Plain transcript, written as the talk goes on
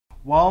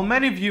While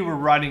many of you were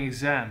writing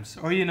exams,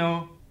 or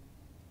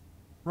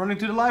running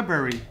to the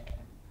library,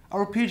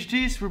 our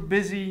PhDs were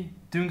busy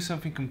doing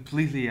something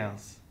completely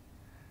else.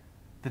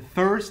 The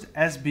first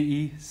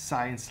SBE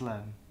Science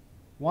Lab.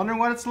 Wondering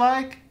what it's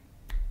like?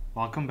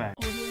 Welcome back.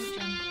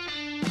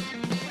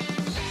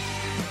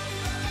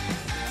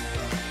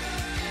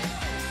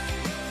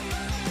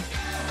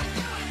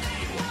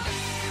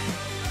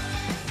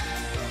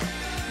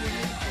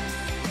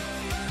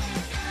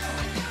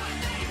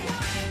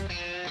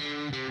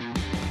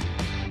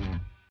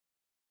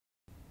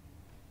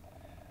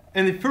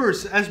 In the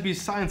first SB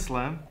Science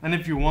Lab, and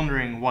if you're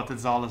wondering what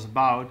it's all is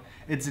about,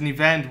 it's an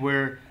event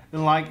where,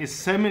 unlike a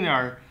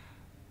seminar,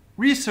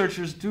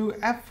 researchers do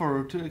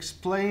effort to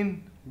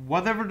explain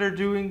whatever they're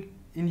doing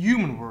in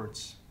human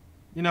words.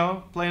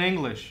 Plain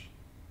English,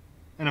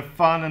 in a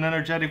fun and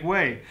energetic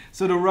way.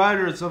 So the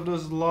writers of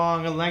those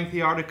long and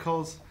lengthy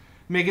articles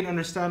make it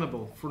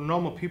understandable for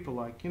normal people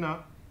like,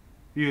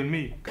 you and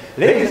me.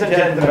 Ladies and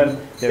gentlemen,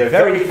 the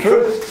very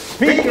first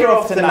speaker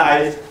of the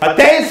night,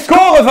 Matthijs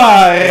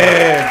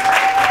Korevaar!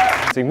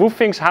 Who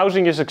thinks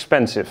housing is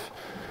expensive?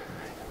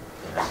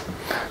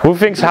 Who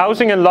thinks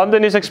housing in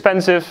London is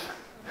expensive?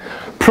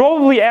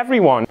 Probably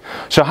everyone.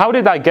 So how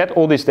did I get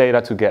all this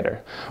data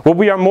together? What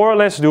we are more or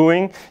less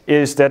doing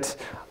is that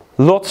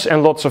lots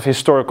and lots of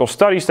historical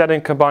studies that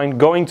combine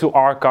going to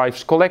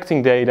archives,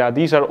 collecting data.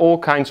 These are all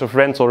kinds of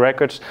rental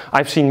records.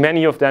 I've seen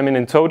many of them, and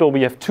in total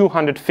we have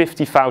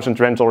 250,000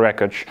 rental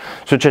records,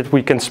 such that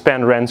we can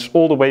span rents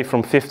all the way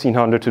from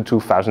 1500 to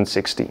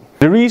 2016.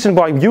 The reason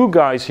why you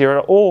guys here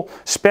are all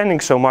spending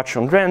so much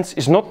on rents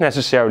is not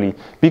necessarily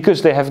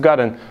because they have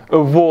gotten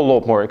a whole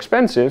lot more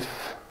expensive.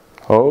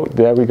 Oh,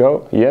 there we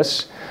go,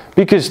 yes.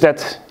 Because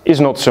that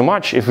is not so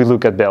much if we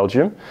look at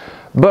Belgium,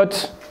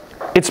 but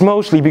it's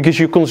mostly because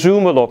you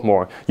consume a lot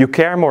more, you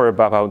care more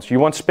about, you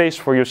want space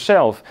for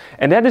yourself.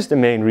 And that is the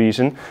main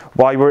reason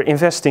why we're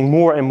investing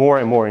more and more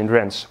and more in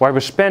rents, why we're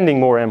spending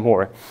more and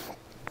more.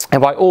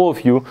 And why all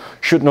of you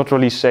should not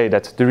really say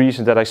that the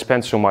reason that I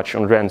spend so much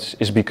on rents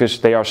is because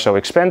they are so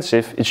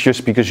expensive, it's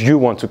just because you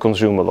want to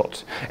consume a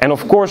lot. And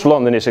of course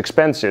London is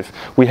expensive.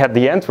 We had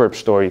the Antwerp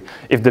story.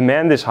 If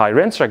demand is high,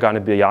 rents are going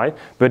to be high,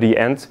 but in the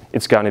end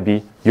it's going to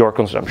be your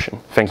consumption.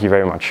 Thank you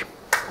very much.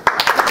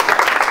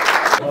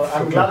 Well,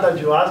 I'm glad that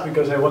you asked,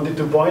 because I wanted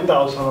to point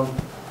out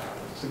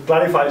to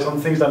clarify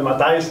some things that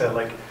Matthijs said.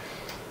 Like,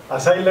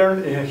 as I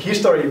learned in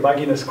history back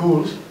in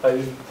schools,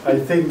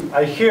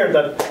 I hear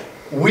that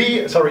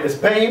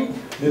Spain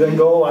didn't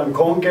go and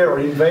conquer or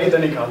invade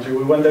any country.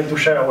 We went there to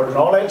share our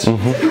knowledge.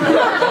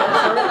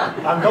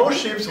 And those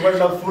ships were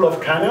not full of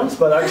cannons,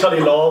 but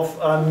actually love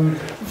and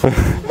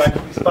like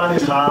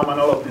Spanish ham and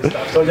all of this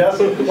stuff. So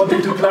just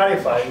wanted to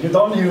clarify, you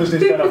don't use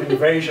these kind of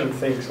invasion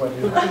things when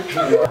you...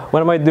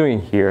 What am I doing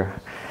here?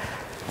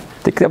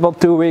 I think about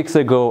 2 weeks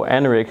ago,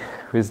 Henrik,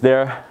 who is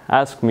there,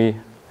 asked me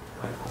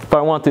if I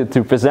wanted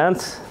to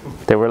present.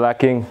 They were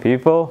lacking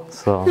people,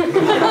 so...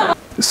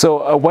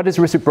 So what is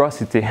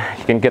reciprocity?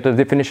 You can get a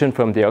definition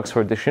from the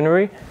Oxford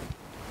Dictionary.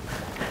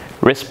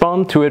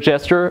 Respond to a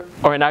gesture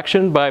or an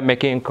action by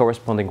making a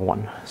corresponding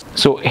one.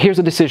 So here's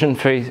a decision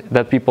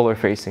that people are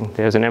facing.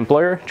 There's an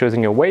employer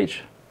choosing a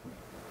wage.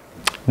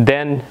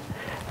 Then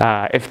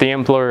if the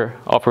employer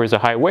offers a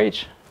high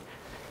wage,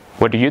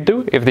 what do you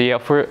do? If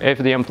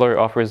the employer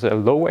offers a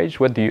low wage,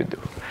 what do you do?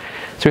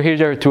 So here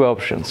are two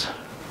options.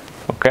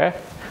 Okay?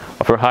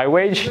 Offer a high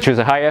wage, choose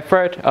a high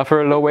effort.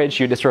 Offer a low wage,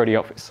 you destroy the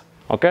office.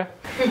 Okay?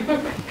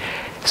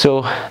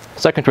 So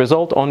second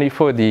result, only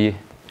for the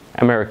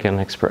American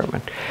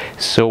experiment.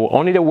 So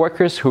only the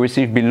workers who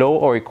receive below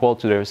or equal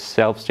to their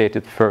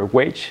self-stated fair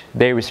wage,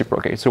 they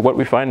reciprocate. So what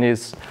we find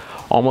is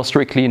almost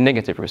strictly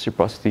negative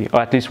reciprocity,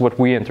 or at least what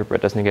we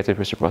interpret as negative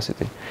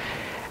reciprocity.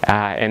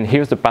 And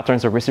here's the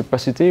patterns of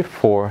reciprocity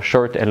for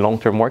short and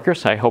long-term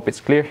workers. I hope it's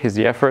clear. Here's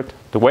the effort,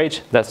 the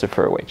wage, that's the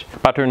fair wage. The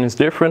pattern is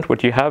different.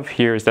 What you have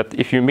here is that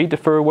if you meet the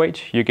fair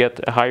wage, you get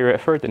a higher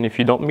effort than if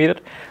you don't meet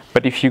it.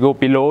 But if you go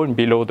below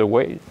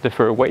the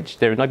fair wage,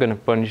 they're not going to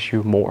punish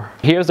you more.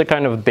 Here's the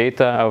kind of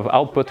data of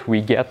output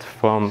we get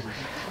from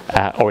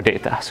our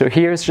data. So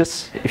here's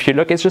just, if you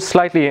look, it's just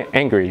slightly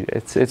angry.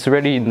 It's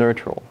really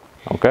neutral.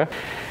 Okay?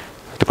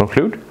 To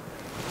conclude,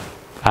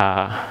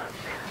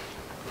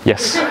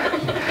 yes.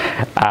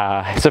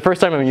 It's the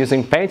first time I'm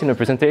using paint in a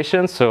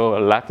presentation, so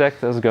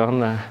latex has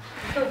gone,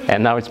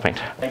 and now it's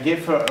paint. And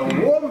give her a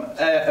warm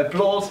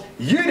applause,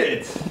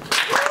 Judith!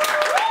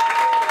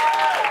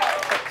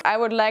 I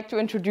would like to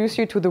introduce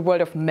you to the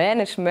world of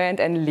management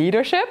and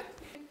leadership.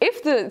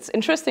 If it's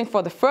interesting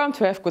for the firm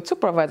to have good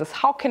supervisors,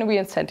 how can we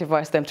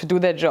incentivize them to do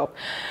their job?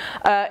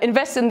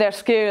 Invest in their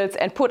skills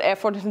and put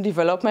effort into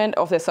development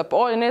of their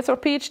subordinates or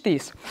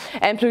PhDs.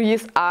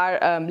 Employees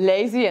are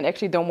lazy and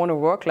actually don't want to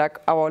work, like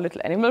our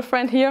little animal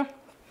friend here.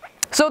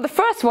 So the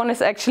first one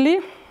is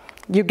actually,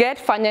 you get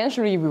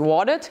financially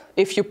rewarded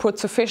if you put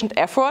sufficient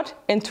effort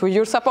into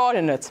your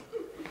subordinates.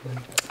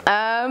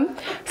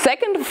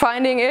 Second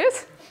finding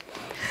is,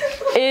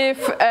 if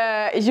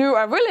you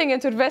are willing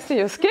to invest in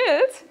your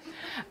skills,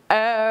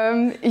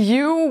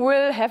 you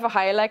will have a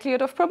higher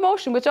likelihood of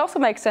promotion, which also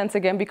makes sense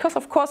again, because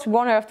of course we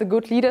want to have the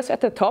good leaders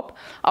at the top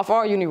of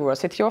our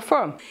university or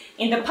firm.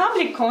 In the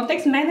public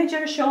context,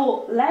 managers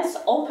show less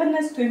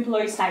openness to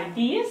employees'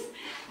 ideas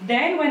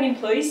than when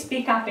employees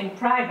speak up in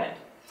private.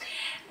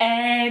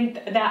 And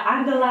the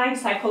underlying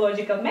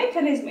psychological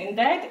mechanism in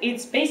that,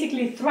 it's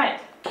basically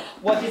threat.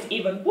 What is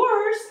even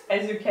worse,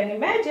 as you can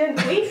imagine,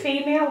 we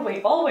female,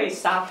 we always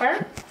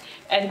suffer.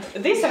 And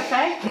this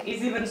effect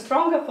is even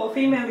stronger for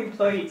female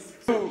employees.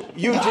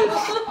 You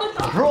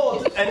just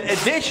brought an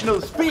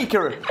additional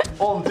speaker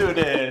onto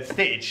the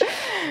stage.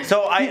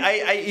 So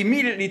I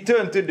immediately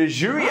turned to the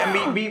jury,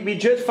 and we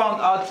just found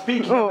out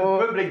speaking in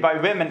public by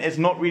women is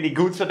not really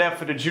good, so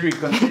therefore the jury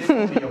consists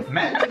only of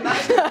men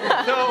tonight.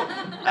 So,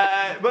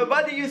 but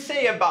what do you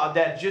say about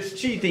that? Just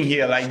cheating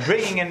here, like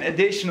bringing an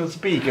additional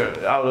speaker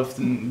out of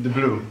the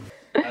blue.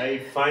 I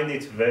find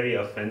it very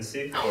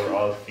offensive for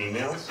all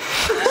females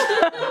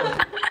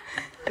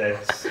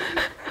that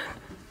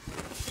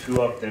two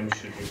of them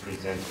should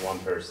represent one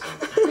person.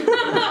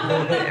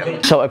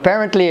 So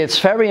apparently it's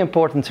very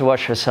important to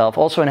wash yourself.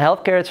 Also in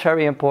healthcare it's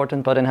very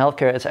important, but in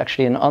healthcare it's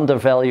actually an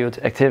undervalued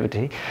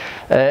activity.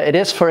 It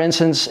is, for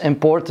instance,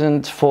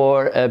 important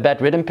for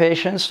bedridden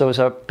patients. Those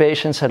are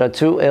patients that are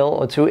too ill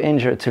or too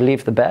injured to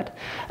leave the bed.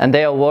 And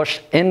they are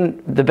washed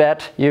in the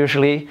bed,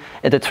 usually,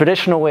 in the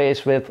traditional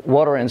ways with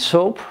water and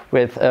soap,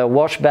 with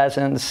wash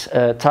basins,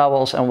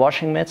 towels and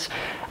washing mitts.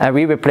 And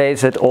we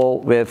replace it all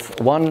with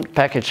one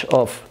package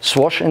of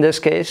Swash in this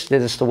case.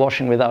 This is the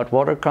washing without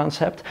water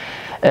concept.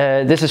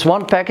 This is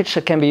one package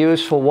that can be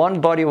used for one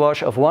body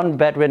wash of one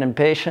bedridden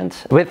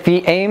patient, with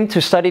the aim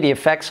to study the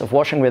effects of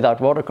washing without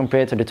water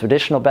compared to the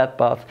traditional bed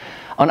bath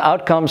on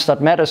outcomes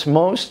that matters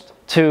most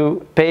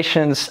to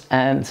patients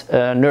and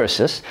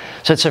nurses.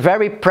 So it's a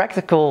very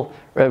practical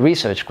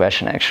research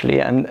question actually,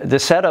 and the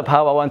setup,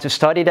 how I want to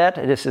study that,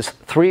 this is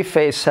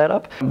three-phase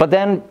setup. But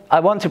then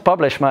I want to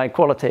publish my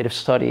qualitative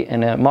study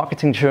in a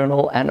marketing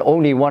journal, and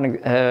only one,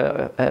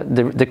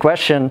 the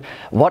question,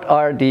 what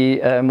are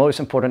the most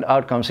important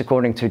outcomes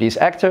according to these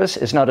actors,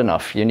 is not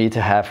enough. You need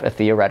to have a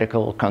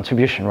theoretical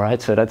contribution,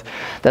 right? So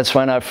that's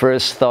when I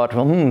first thought,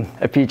 well,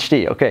 a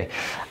PhD, okay.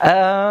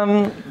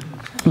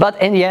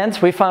 But in the end,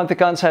 we found the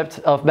concept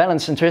of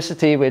balance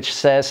centricity, which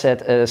says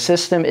that a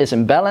system is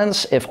in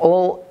balance if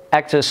all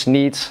actors'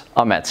 needs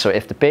are met. So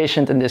if the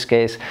patient, in this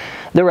case,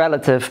 the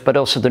relative, but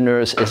also the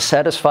nurse, is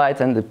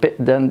satisfied, and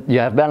then you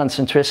have balance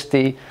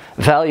centricity,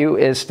 value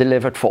is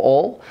delivered for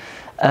all.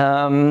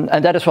 And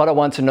that is what I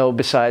want to know,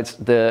 besides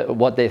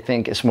what they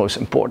think is most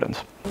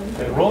important.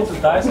 They rolled the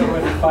dice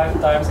already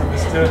 5 times and we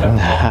still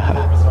have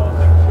the result.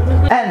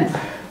 And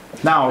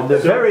now the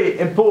very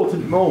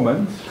important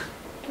moment.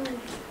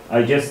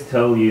 I just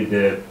tell you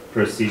the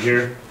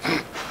procedure.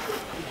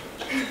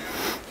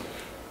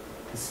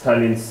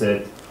 Stalin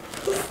said,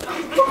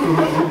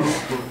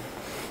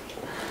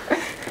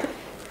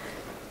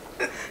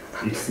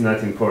 it's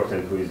not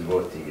important who is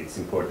voting, it's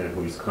important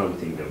who is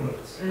counting the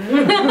votes.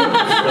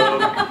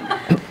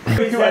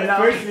 So, at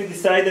first we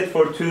decided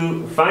for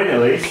 2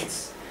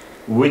 finalists,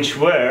 which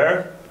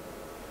were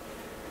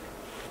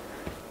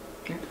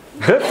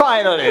the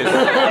finalists.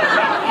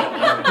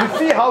 You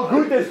see how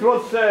good this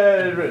was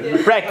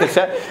practice,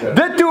 huh?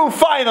 The 2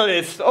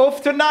 finalists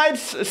of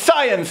tonight's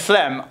Science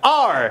Slam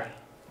are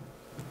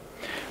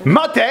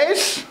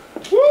Matthijs,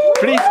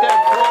 please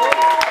step forward.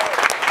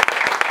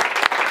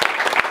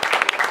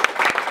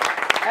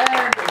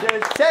 And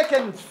the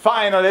second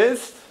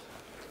finalist,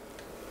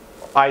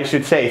 I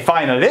should say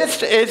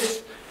finalist,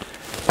 is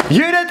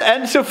Judith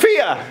and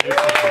Sophia.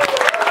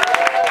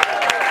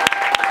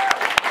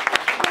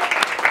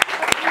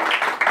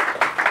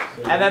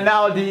 And then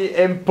now the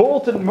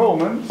important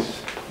moment.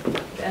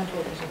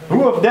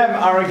 Who of them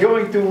are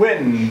going to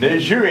win the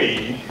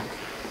jury?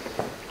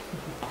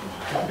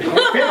 50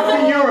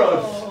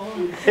 euros.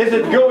 Is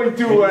it going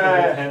to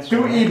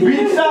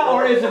Ibiza,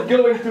 or is it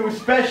going to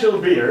special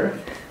beer?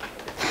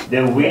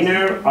 the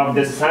winner of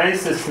the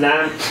Science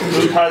Slam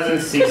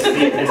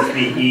 2016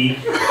 SPE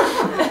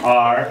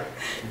are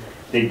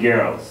the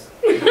girls.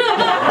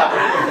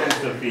 And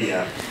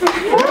Sophia.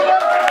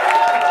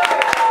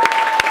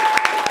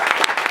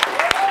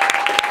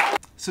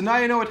 So now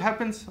you know what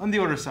happens on the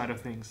other side of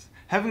things.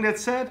 Having that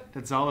said,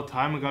 that's all the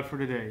time I got for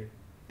today.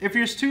 If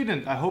you're a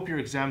student, I hope your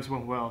exams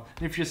went well.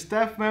 And if you're a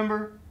staff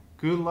member,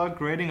 good luck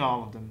grading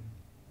all of them.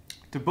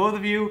 To both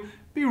of you,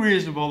 be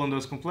reasonable on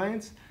those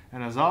complaints.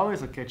 And as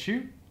always, I'll catch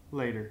you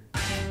later.